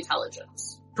than my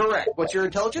intelligence. Correct. What's your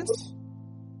intelligence?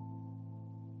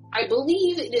 I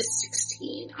believe it is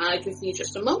 16. Give me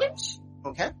just a moment.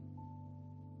 Okay.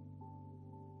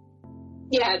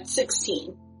 Yeah, it's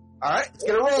 16. Alright, let's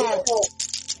get a roll.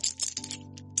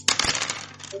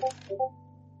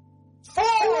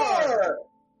 4!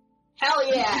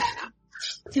 Hell yeah!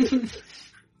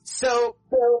 So,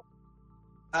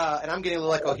 and I'm getting a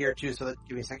little echo here too, so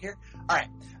give me a second here. Alright.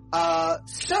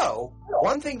 So,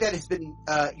 one thing that has been,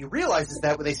 you realize is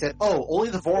that when they said,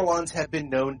 only the Vorlons have been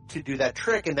known to do that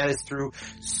trick, and that is through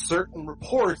certain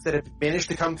reports that have managed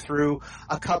to come through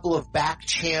a couple of back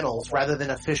channels rather than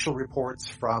official reports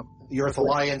from the Earth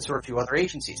Alliance or a few other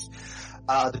agencies.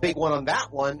 The big one on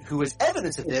that one, who is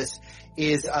evidence of this,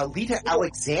 is Lita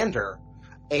Alexander,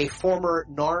 a former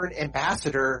Narn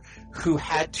ambassador who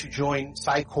had to join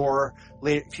Psi Corps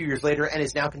a few years later and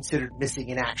is now considered missing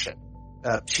in action.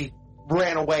 She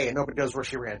ran away and nobody knows where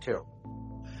she ran to.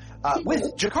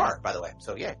 With Jakar, by the way,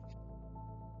 so yeah.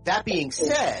 That being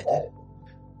said,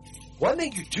 one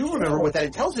thing you do remember with that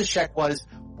intelligence check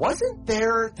wasn't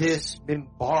there this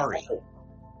Mimbari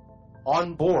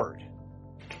on board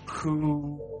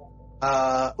who,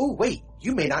 wait,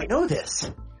 you may not know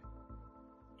this.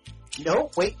 No,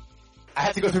 wait, I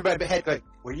have to go through my head going,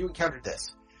 where you encountered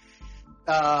this?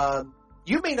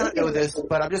 You may not know this,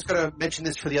 but I'm just going to mention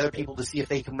this for the other people to see if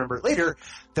they can remember it later.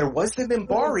 There was the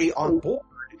Mimbari on board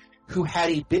who had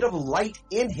a bit of light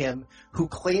in him who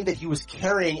claimed that he was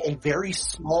carrying a very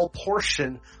small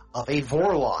portion of a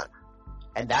Vorlon.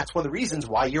 And that's one of the reasons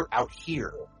why you're out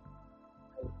here.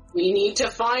 We need to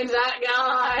find that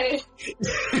guy!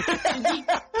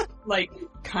 Like,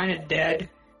 kind of dead.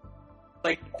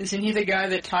 Like, isn't he the guy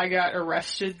that Ty got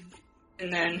arrested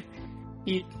and then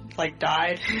he, like,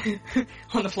 died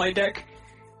on the flight deck?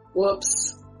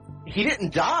 Whoops. He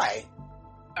didn't die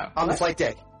on the flight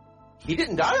deck. He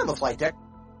didn't die on the flight deck.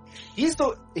 He's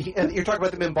you're talking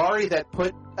about the Mimbari that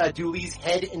put Dooley's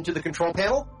head into the control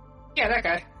panel? Yeah, that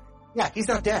guy. Yeah, he's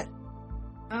not dead.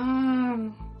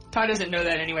 Ty doesn't know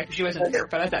that anyway because she wasn't there,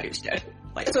 but I thought he was dead.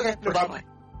 Like, it's okay, no problem. personally.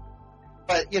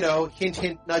 But, hint,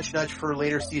 hint, nudge, nudge for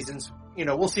later seasons.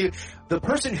 We'll see. The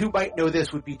person who might know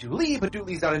this would be Dooley, but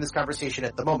Dooley's not in this conversation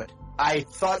at the moment. I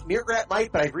thought mrr'grr'rat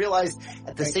might, but I realized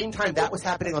at the same time that was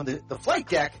happening on the flight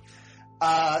deck,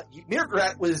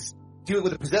 mrr'grr'rat was dealing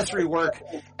with the possessory work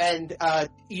and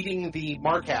eating the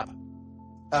Marcap,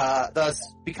 thus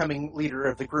becoming leader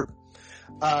of the group.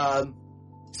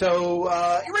 So,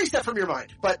 erase that from your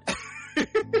mind. But,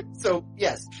 so,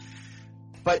 yes.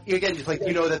 But again, just like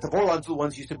you know that the Vorlons were the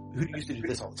ones who used to do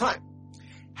this all the time.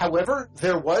 However,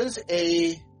 there was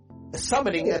a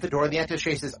summoning at the door, and the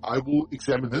attaché says, I will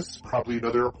examine this. Probably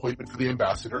another appointment for the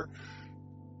ambassador.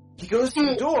 He goes to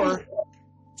the door,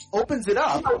 opens it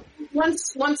up. When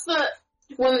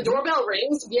the doorbell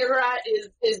rings, mrr'grr'rat is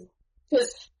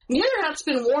because mrr'grr'rat's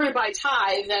been warned by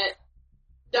Ty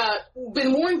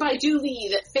been warned by Dooley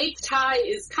that fake Ty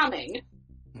is coming,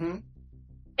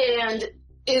 and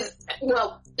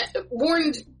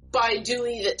warned by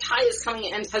Dooley that Ty is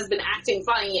coming and has been acting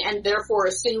funny, and therefore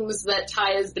assumes that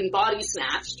Ty has been body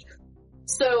snatched.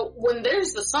 So when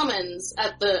there's the summons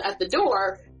at the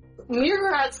door,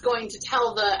 mrr'grr'rat's going to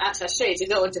tell the attaché to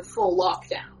go into full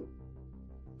lockdown.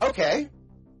 Okay.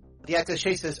 The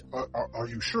attaché says, Are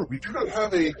you sure? We do not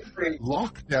have a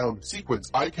lockdown sequence.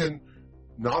 I can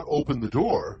not open the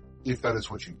door if that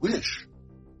is what you wish.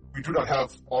 We do not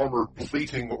have armor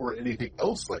plating or anything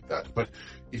else like that. But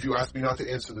if you ask me not to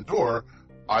answer the door,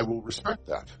 I will respect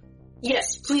that.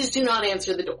 Yes, please do not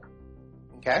answer the door.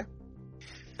 okay.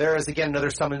 There is again another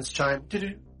summons chime.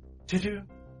 Do-do.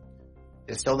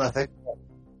 There's still nothing.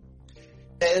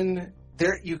 Then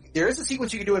there is a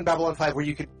sequence you can do in Babylon 5 where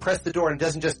you can press the door and it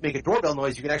doesn't just make a doorbell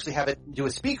noise, you can actually have it do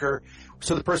a speaker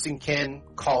so the person can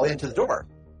call into the door.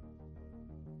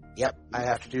 Yep, I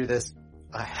have to do this.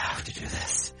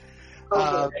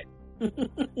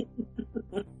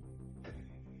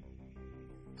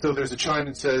 So there's a chime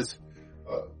that says,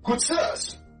 good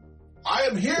sirs, I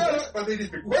am here at my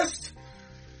lady's request.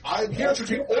 I am here to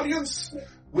take audience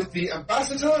with the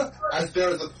ambassador, as there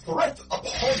is a threat upon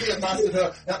the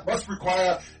ambassador that must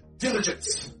require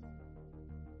diligence.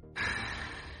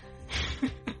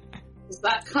 Is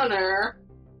that Connor?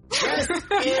 Yes,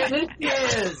 it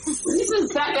is. This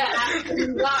is Becca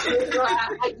asking not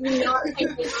mrr'grr'rat. I do not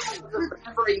think we have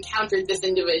ever encountered this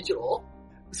individual.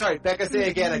 Sorry, Becca, say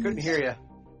again. I couldn't hear you.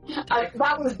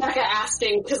 That was Becca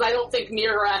asking, because I don't think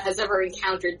mrr'grr'rat has ever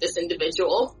encountered this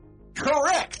individual.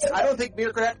 Correct. I don't think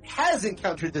mrr'grr'rat has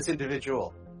encountered this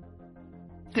individual.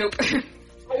 Nope.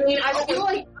 I mean, I feel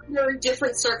like under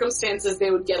different circumstances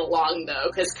they would get along, though,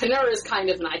 because Connor is kind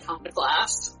of an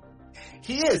iconoclast.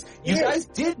 He is. You guys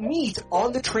did meet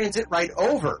on the transit ride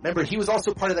over. Remember, he was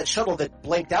also part of that shuttle that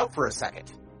blanked out for a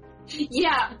second.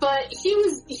 Yeah, but he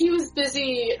was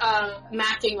busy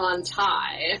macking on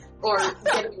Ty, or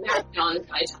getting macked on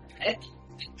by Ty.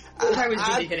 I was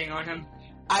busy hitting on him.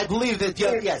 I believe that,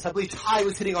 yes, I believe Ty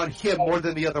was hitting on him more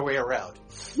than the other way around.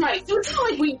 Right, so it's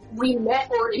not like we met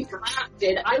or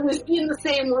interacted. I was in the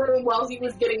same room while he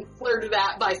was getting flirted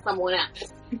at by someone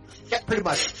else. Yeah, pretty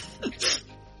much.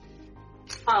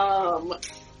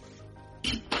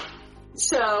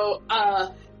 So,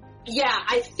 yeah,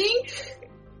 I think...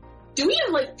 Do we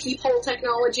have, like, peephole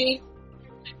technology?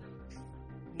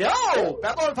 No!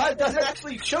 Babylon 5 doesn't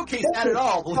actually showcase that at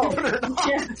all, believe it or not.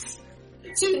 Yes.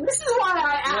 See, this is why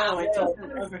I asked. No, it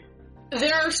doesn't.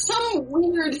 There are some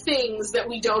weird things that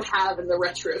we don't have in the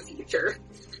retro future.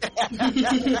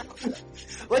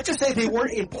 Let's just say they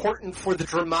weren't important for the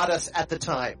dramatis at the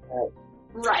time.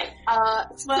 Right.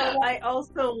 Well, I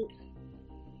also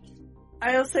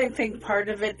think part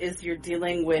of it is you're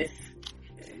dealing with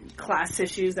class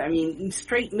issues. I mean,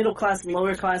 straight middle class and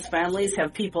lower class families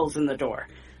have peoples in the door.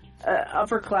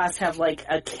 Upper class have like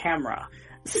a camera.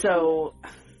 So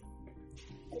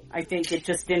I think it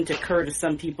just didn't occur to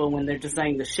some people when they're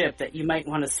designing the ship that you might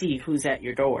want to see who's at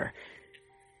your door.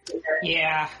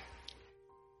 Yeah.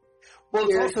 Well,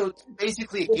 it's also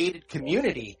basically a gated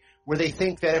community where they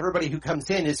think that everybody who comes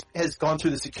in has gone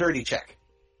through the security check.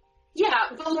 Yeah,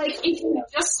 but like, if you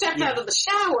just step out of the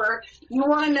shower, you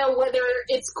want to know whether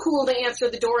it's cool to answer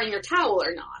the door in your towel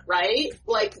or not, right?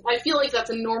 Like, I feel like that's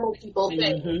a normal people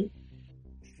thing.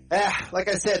 Mm-hmm. Like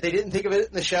I said, they didn't think of it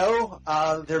in the show.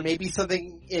 There may be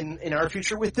something in our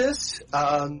future with this,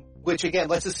 which again,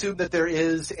 let's assume that there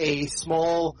is a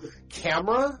small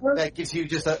camera that gives you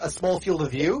just a small field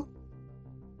of view.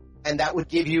 And that would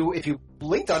give you, if you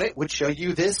blinked on it, would show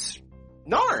you this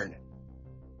Narn.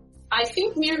 I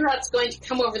think mrr'grr'rat's going to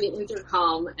come over the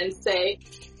intercom and say,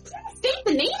 state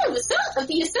the name of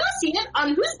the associate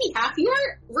on whose behalf you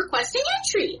are requesting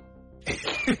entry.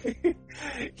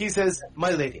 He says,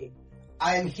 my lady,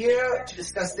 I am here to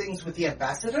discuss things with the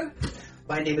ambassador.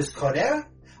 My name is Corner.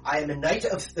 I am a knight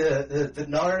of the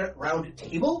Narn Round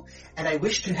Table, and I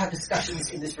wish to have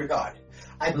discussions in this regard.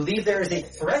 I believe there is a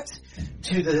threat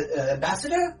to the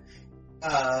ambassador.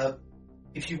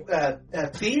 If you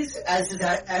please, as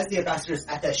the ambassador's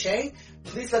attaché,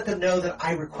 please let them know that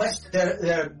I request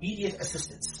their immediate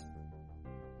assistance.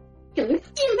 The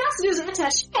ambassador's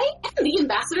attaché, and the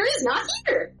ambassador is not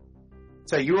here.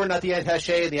 So you are not the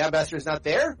attaché and the ambassador is not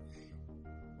there?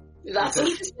 That's what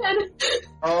he said.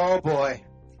 Oh boy.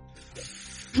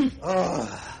 Oh.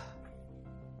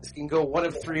 This can go one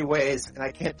of three ways, and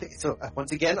I can't think. So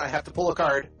once again, I have to pull a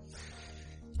card.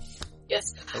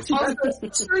 Yes. Also,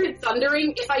 it started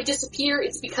thundering. If I disappear,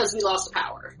 it's because we lost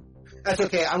power. That's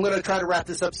okay. I'm going to try to wrap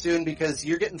this up soon because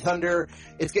you're getting thunder.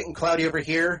 It's getting cloudy over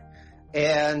here.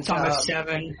 And It's almost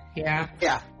 7, yeah.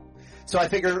 Yeah. So I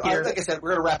figure, like I said,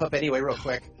 we're going to wrap up anyway real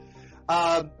quick.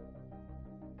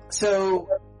 So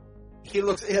he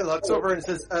looks over and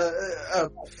says,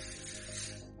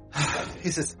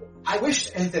 he says, I wish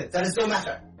that is no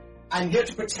matter. I'm here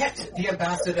to protect the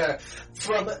ambassador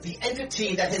from the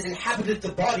entity that has inhabited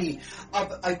the body of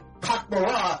a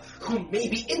Pakmara who may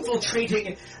be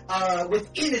infiltrating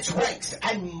within its ranks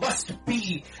and must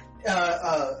be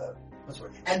avenged.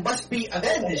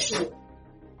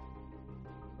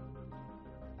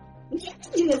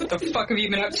 What the fuck have you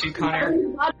been up to, Connor?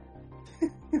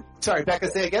 Sorry,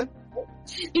 Becca, say again?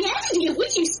 The entity of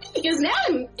which you speak is now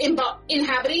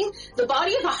inhabiting the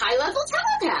body of a high-level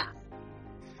telepath.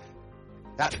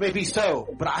 That may be so,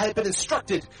 but I have been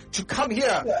instructed to come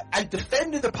here and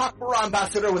defend the Pakmara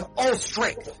ambassador with all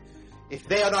strength. If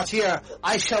they are not here,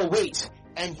 I shall wait.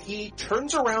 And he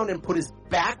turns around and put his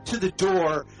back to the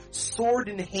door, sword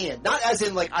in hand. Not as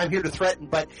in, like, I'm here to threaten,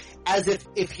 but as if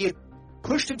he had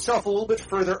pushed himself a little bit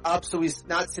further up so he's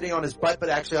not sitting on his butt, but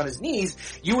actually on his knees.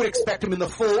 You would expect him in the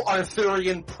full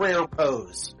Arthurian prayer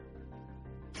pose.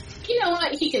 You know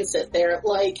what? He can sit there.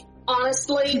 Like,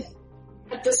 honestly...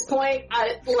 At this point,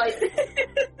 we know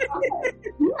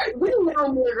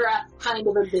mrr'grr'rat kind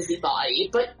of a busybody,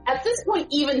 but at this point,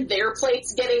 even their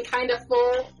plate's getting kind of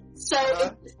full. So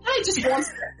I just want to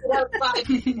sit outside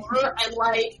more and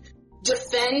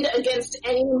defend against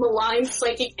any malign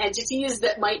psychic entities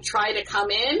that might try to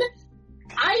come in.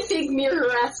 I think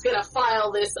mrr'grr'rat's gonna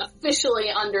file this officially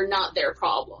under not their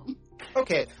problem.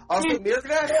 Okay, also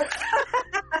mrr'grr'rat,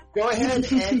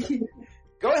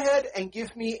 Go ahead and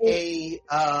give me a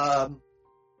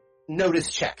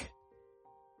notice check.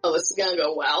 Oh, this is gonna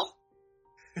go well.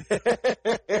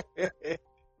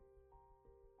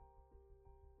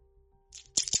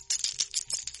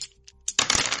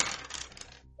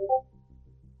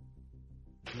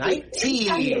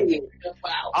 19.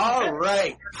 Wow. All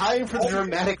right, time for the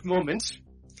dramatic moment.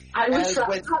 I retract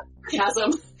that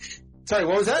sarcasm. Sorry,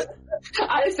 what was that?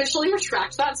 I officially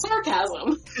retract that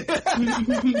sarcasm.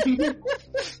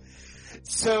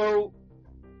 So,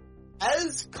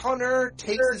 as Connor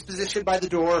takes his position by the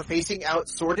door, facing out,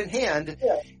 sword in hand,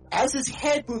 as his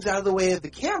head moves out of the way of the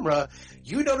camera,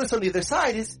 you notice on the other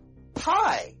side is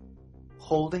Ty,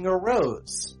 holding a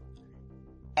rose,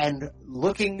 and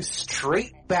looking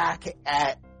straight back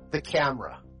at the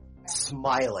camera,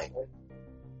 smiling.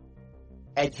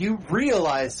 And you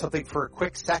realize something for a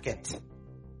quick second.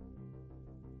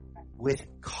 With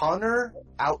Connor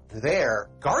out there,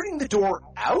 guarding the door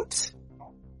out,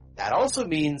 that also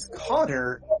means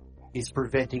Connor is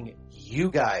preventing you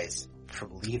guys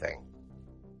from leaving.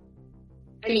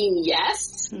 I mean,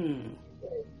 yes.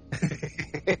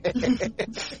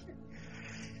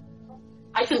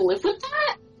 I can live with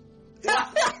that?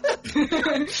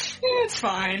 It's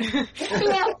fine.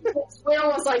 Where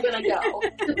was I gonna go?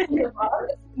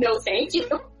 No, thank you.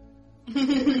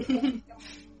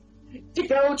 To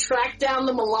go track down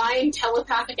the malign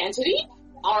telepathic entity?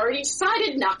 Already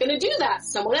decided not gonna do that.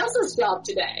 Someone else's job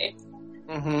today.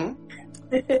 Gonna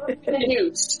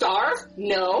do starve?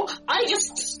 No. I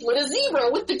just split a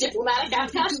zebra with the diplomatic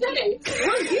attaché.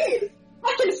 We're good.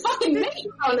 I can fucking make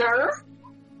it on her.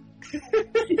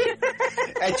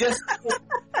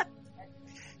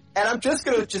 And I'm just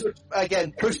gonna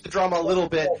again push the drama a little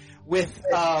bit with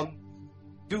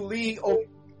Dooley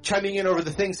chiming in over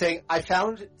the thing saying, I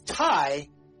found Ty,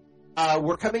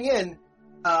 we're coming in,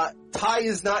 Ty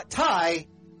is not Ty,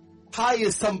 Ty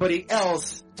is somebody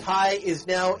else, Ty is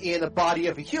now in a body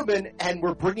of a human, and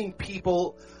we're bringing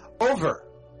people over.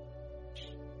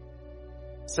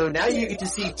 So now you get to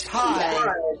see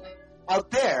Ty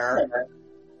out there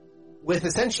with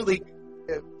essentially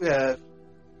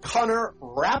Connor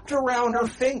wrapped around her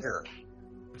finger,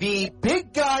 the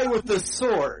big guy with the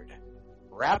sword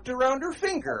wrapped around her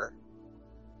finger,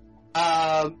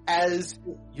 as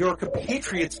your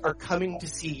compatriots are coming to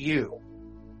see you.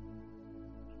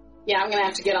 Yeah, I'm gonna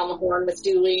have to get on the horn with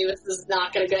Dooley. This is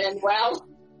not gonna end well.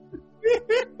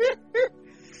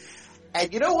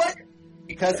 And you know what?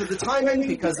 Because of the timing,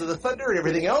 because of the thunder and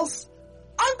everything else,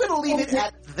 I'm going to leave it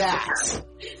at that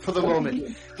for the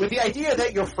moment. With the idea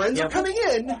that your friends are coming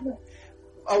in,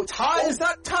 oh, Ty is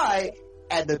not Ty,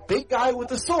 and the big guy with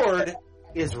the sword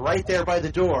is right there by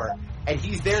the door, and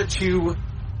he's there to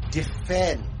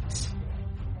defend.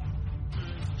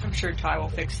 I'm sure Ty will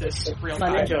fix this real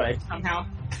Fun time and joy. somehow.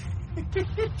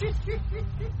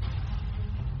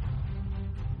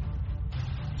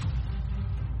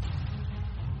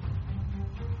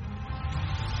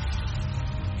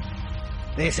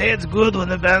 They say it's good when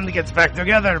the band gets back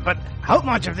together, but how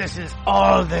much of this is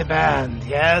all the band,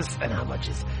 yes? And how much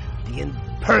is the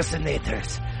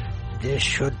impersonators? This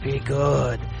should be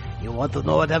good. You want to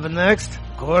know what happened next?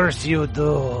 Of course you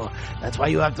do. That's why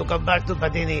you have to come back to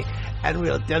Padini, and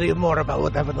we'll tell you more about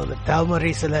what happened on the Tau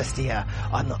Marie Celestia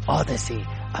on the Odyssey,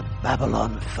 a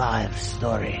Babylon 5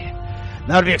 story.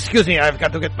 Now, if you excuse me, I've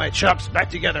got to get my chops back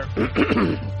together.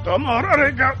 Mr.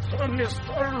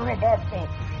 Roberto.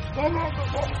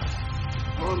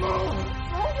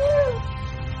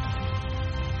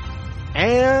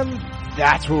 And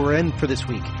that's where we're in for this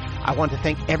week. I want to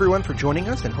thank everyone for joining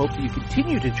us and hope that you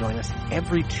continue to join us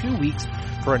every 2 weeks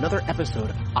for another episode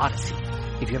of Odyssey.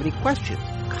 If you have any questions,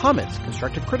 comments,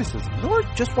 constructive criticism, or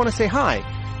just want to say hi,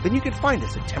 then you can find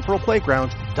us at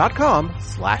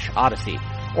temporalplaygrounds.com/Odyssey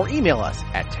or email us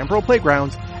at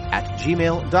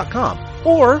temporalplaygrounds@gmail.com.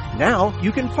 Or now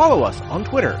you can follow us on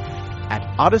Twitter at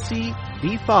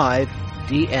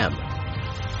OdysseyB5DM.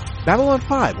 Babylon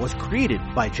 5 was created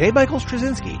by J. Michael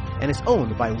Straczynski and is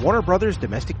owned by Warner Brothers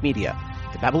Domestic Media.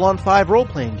 The Babylon 5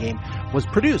 role-playing game was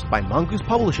produced by Mongoose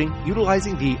Publishing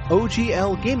utilizing the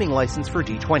OGL gaming license for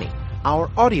D20. Our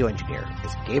audio engineer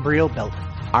is Gabriel Belton.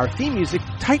 Our theme music,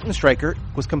 Titan Striker,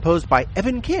 was composed by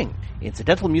Evan King.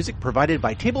 Incidental music provided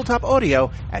by Tabletop Audio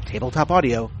at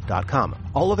tabletopaudio.com.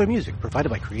 All other music provided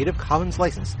by Creative Commons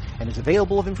license and is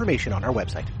available of information on our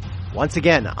website. Once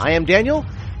again, I am Daniel,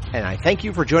 and I thank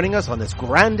you for joining us on this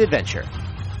grand adventure.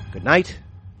 Good night,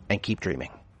 and keep dreaming.